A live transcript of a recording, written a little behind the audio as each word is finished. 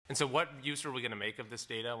And so what use are we going to make of this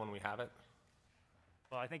data when we have it?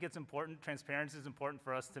 Well, I think it's important. Transparency is important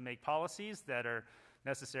for us to make policies that are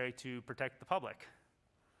necessary to protect the public.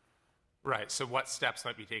 Right. So what steps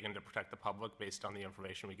might be taken to protect the public based on the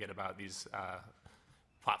information we get about these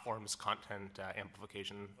platforms, content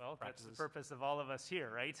amplification Well, practices? that's the purpose of all of us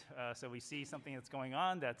here, right? So we see something that's going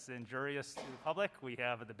on that's injurious to the public. We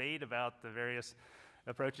have a debate about the various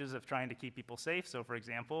approaches of trying to keep people safe. So, for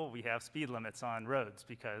example, we have speed limits on roads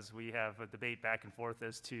because we have a debate back and forth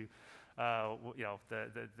as to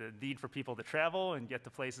the need for people to travel and get to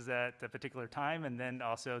places at a particular time, and then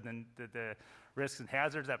also the risks and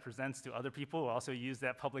hazards that presents to other people who also use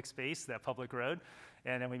that public space, that public road.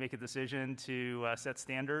 And then we make a decision to set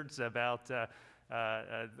standards about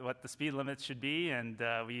what the speed limits should be, and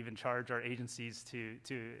we even charge our agencies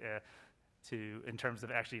in terms of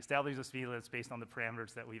actually establishing the speed limits based on the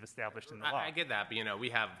parameters that we've established in the law. I get that, but we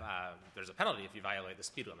have there's a penalty if you violate the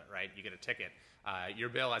speed limit, right? You get a ticket. Your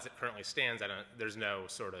bill, as it currently stands, there's no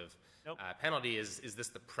sort of penalty. Is this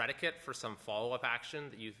the predicate for some follow-up action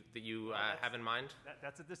that you have in mind?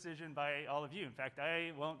 That's a decision by all of you. In fact,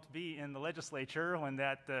 I won't be in the legislature when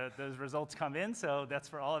those results come in. So that's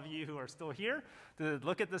for all of you who are still here to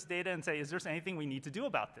look at this data and say, is there anything we need to do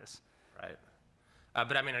about this? Right.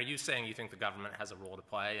 But I mean, are you saying you think the government has a role to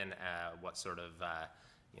play in what sort of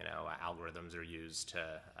algorithms are used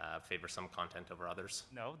to favor some content over others?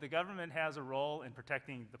 No, the government has a role in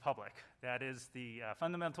protecting the public. That is the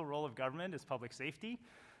fundamental role of government is public safety.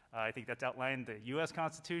 I think that's outlined in the U.S.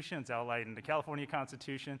 Constitution. It's outlined in the California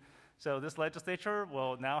Constitution. So this legislature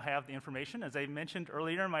will now have the information. As I mentioned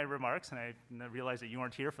earlier in my remarks, and I realize that you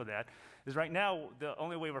weren't here for that, is right now the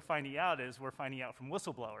only way we're finding out is we're finding out from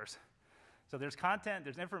whistleblowers. So there's content,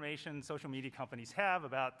 there's information social media companies have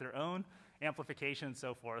about their own amplification and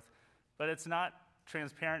so forth, but it's not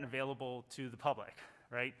transparent and available to the public,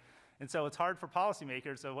 right? And so it's hard for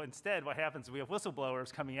policymakers. So instead, what happens is we have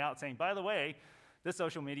whistleblowers coming out saying, by the way, this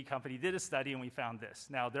social media company did a study and we found this.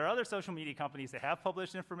 Now, there are other social media companies that have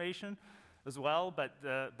published information as well, but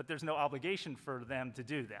there's no obligation for them to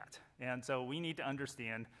do that. And so we need to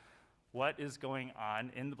understand what is going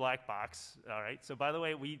on in the black box, all right? So by the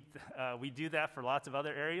way, we do that for lots of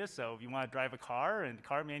other areas. So if you want to drive a car and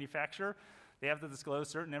car manufacturer, they have to disclose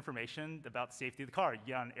certain information about the safety of the car. You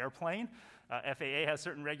get on an airplane, FAA has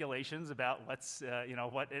certain regulations about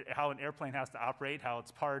how an airplane has to operate, how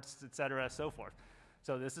its parts, et cetera, so forth.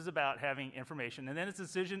 So this is about having information. And then it's a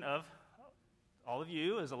decision of all of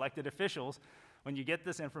you as elected officials when you get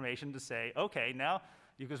this information to say, okay, now,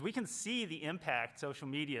 because we can see the impact social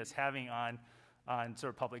media is having on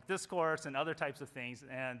sort of public discourse and other types of things,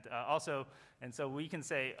 and so we can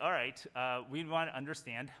say, all right, we want to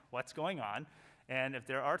understand what's going on, and if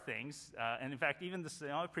there are things, and in fact, even this,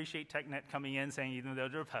 I appreciate TechNet coming in saying even though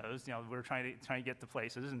they're opposed, we're trying to get to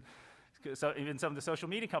places, and so even some of the social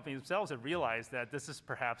media companies themselves have realized that this is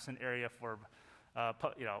perhaps an area for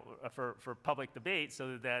public debate,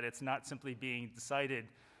 so that it's not simply being decided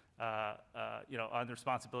on the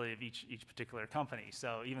responsibility of each particular company.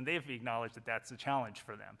 So even they've acknowledged that that's a challenge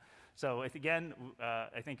for them. So again,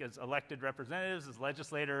 I think as elected representatives, as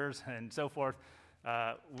legislators, and so forth,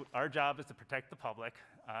 our job is to protect the public,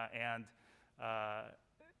 and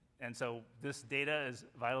so this data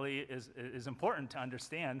is important to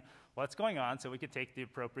understand what's going on, so we could take the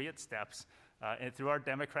appropriate steps through our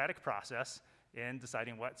democratic process in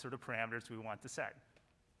deciding what sort of parameters we want to set.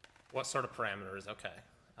 What sort of parameters? Okay.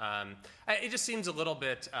 It just seems a little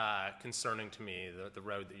bit concerning to me, the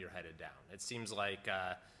road that you're headed down. It seems like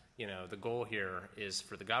the goal here is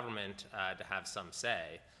for the government to have some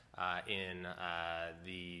say in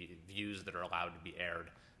the views that are allowed to be aired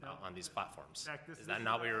on these platforms. In fact, is that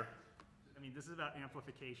not what you're... I mean, this is about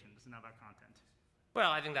amplification. This is not about content.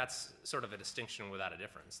 Well, I think that's sort of a distinction without a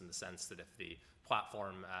difference in the sense that if the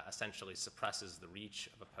platform essentially suppresses the reach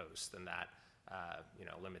of a post, then that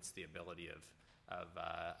limits the ability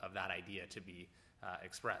of that idea to be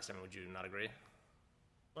expressed. I mean, would you not agree?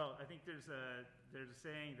 Well, I think there's a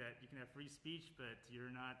saying that you can have free speech, but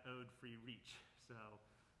you're not owed free reach. So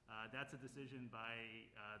that's a decision by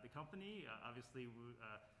the company. Obviously,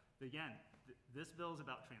 again, this bill is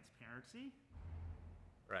about transparency.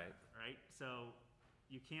 Right. Right. So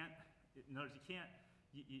you can't. Notice you can't.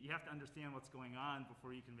 You have to understand what's going on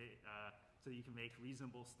before you can make so you can make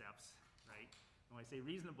reasonable steps. Right. And when I say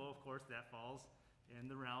reasonable, of course, that falls in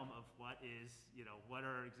the realm of what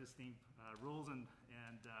our existing rules and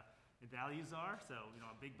values are. So,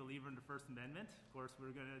 a big believer in the First Amendment. Of course,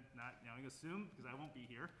 we're going to not, assume, because I won't be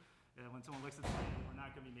here, when someone looks at the data, we're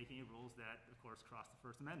not going to be making any rules that, of course, cross the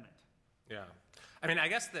First Amendment. Yeah. I mean, I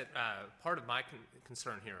guess that part of my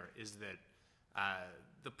concern here is that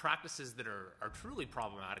the practices that are truly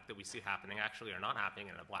problematic that we see happening actually are not happening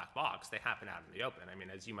in a black box. They happen out in the open. I mean,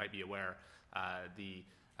 as you might be aware, the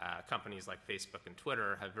companies like Facebook and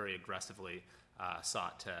Twitter have very aggressively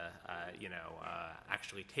sought to,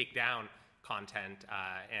 actually take down content,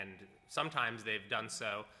 and sometimes they've done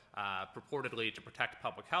so purportedly to protect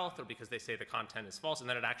public health or because they say the content is false, and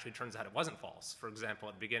then it actually turns out it wasn't false. For example,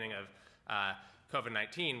 at the beginning of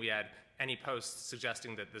COVID-19, we had any post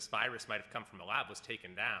suggesting that this virus might have come from a lab was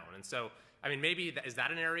taken down. And so, I mean, maybe is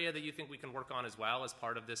that an area that you think we can work on as well as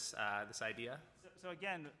part of this, this idea? So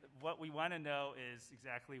again, what we want to know is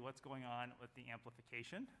exactly what's going on with the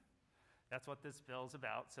amplification. That's what this bill is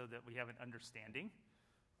about, so that we have an understanding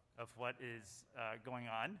of what is going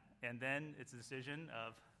on. And then it's a decision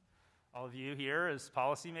of all of you here as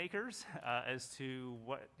policymakers as to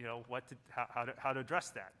how to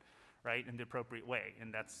address that, right, in the appropriate way.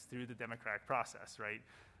 And that's through the democratic process, right,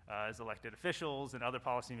 as elected officials and other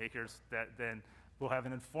policymakers that then will have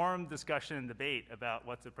an informed discussion and debate about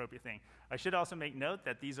what's the appropriate thing. I should also make note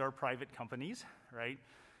that these are private companies, right?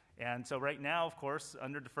 And so right now, of course,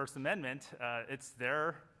 under the First Amendment, it's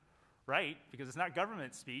their right, because it's not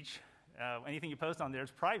government speech. Anything you post on there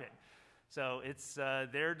is private. So it's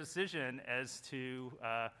their decision as to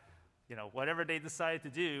whatever they decide to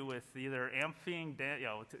do with either amping,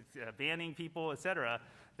 banning people, et cetera.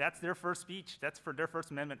 That's their first speech. That's for their First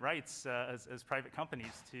Amendment rights as private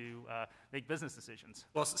companies to make business decisions.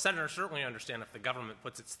 Well, senators certainly understand if the government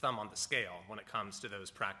puts its thumb on the scale when it comes to those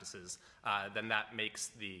practices, then that makes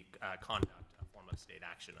the conduct a form of state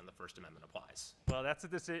action, and the First Amendment applies. Well, that's a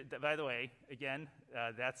decision. By the way, again,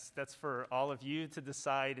 that's for all of you to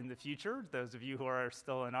decide in the future. Those of you who are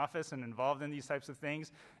still in office and involved in these types of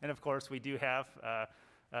things, and of course, we do have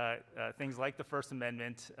things like the First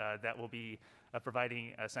Amendment that will be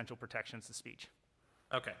providing essential protections to speech.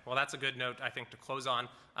 Okay, well, that's a good note, I think, to close on.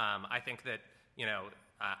 I think that,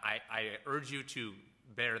 I urge you to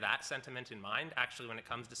bear that sentiment in mind, actually, when it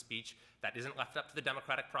comes to speech that isn't left up to the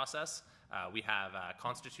democratic process. We have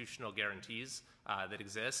constitutional guarantees that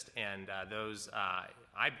exist, and those,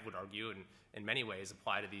 I would argue, in many ways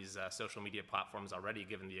apply to these social media platforms already,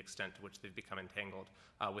 given the extent to which they've become entangled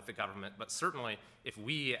with the government. But certainly, if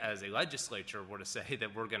we as a legislature were to say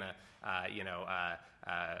that we're going to,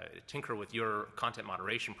 tinker with your content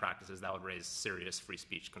moderation practices, that would raise serious free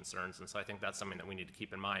speech concerns. And so I think that's something that we need to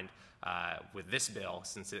keep in mind with this bill,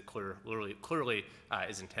 since it clearly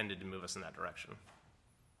is intended to move us in that direction.